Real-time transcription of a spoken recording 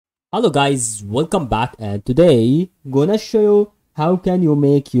Hello guys, welcome back, and today gonna show you how can you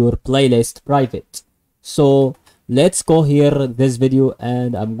make your playlist private. So let's go here this video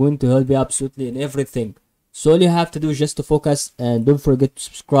and I'm going to help you absolutely in everything. So all you have to do is just to focus and don't forget to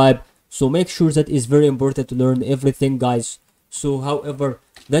subscribe. So make sure that is very important to learn everything guys. So however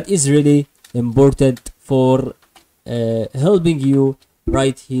that is really important for helping you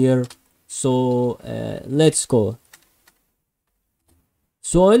right here. So let's go.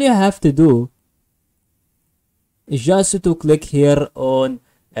 So all you have to do is just to click here on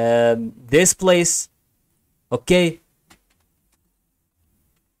this place, okay?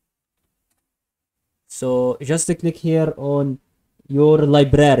 So just click here on your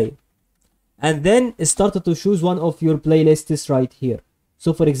library and then start to choose one of your playlists right here.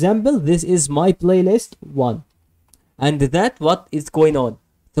 So for example, this is my playlist 1, and that what is going on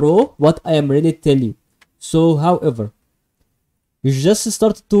through what I am really tell you. So however, you just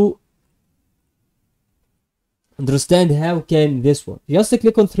start to understand how can this work. Just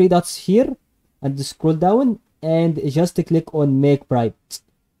click on 3 dots here and scroll down and just click on make private.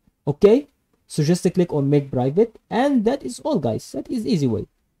 Okay, so just click on make private, and that is all guys. That is easy way.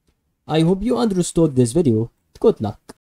 I hope you understood this video. Good luck.